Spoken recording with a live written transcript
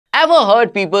Ever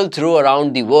heard people throw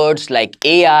around the words like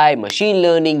AI, machine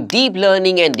learning, deep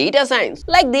learning and data science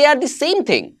like they are the same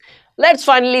thing? Let's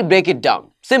finally break it down.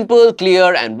 Simple,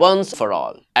 clear and once for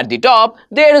all. At the top,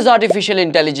 there is artificial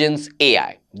intelligence,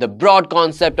 AI. The broad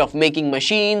concept of making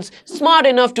machines smart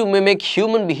enough to mimic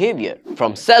human behavior.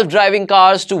 From self-driving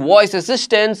cars to voice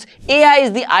assistants, AI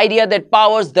is the idea that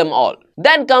powers them all.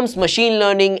 Then comes machine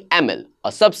learning, ML, a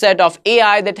subset of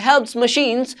AI that helps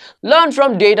machines learn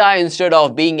from data instead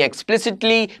of being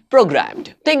explicitly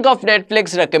programmed. Think of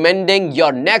Netflix recommending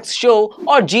your next show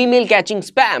or Gmail catching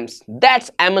spams.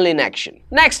 That's ML in action.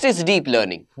 Next is deep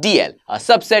learning, DL, a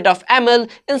subset of ML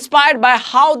inspired by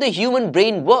how the human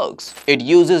brain works. It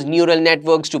uses neural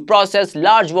networks to process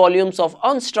large volumes of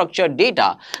unstructured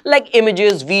data like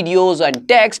images, videos and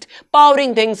text,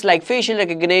 powering things like facial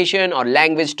recognition or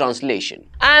language translation.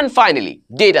 And finally,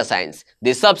 data science,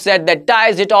 the subset that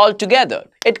ties it all together.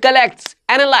 It collects,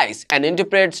 analyzes and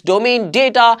interprets domain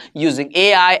data using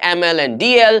AI, ML and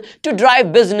DL to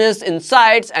drive business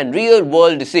insights and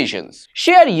real-world decisions.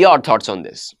 Share your thoughts on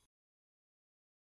this.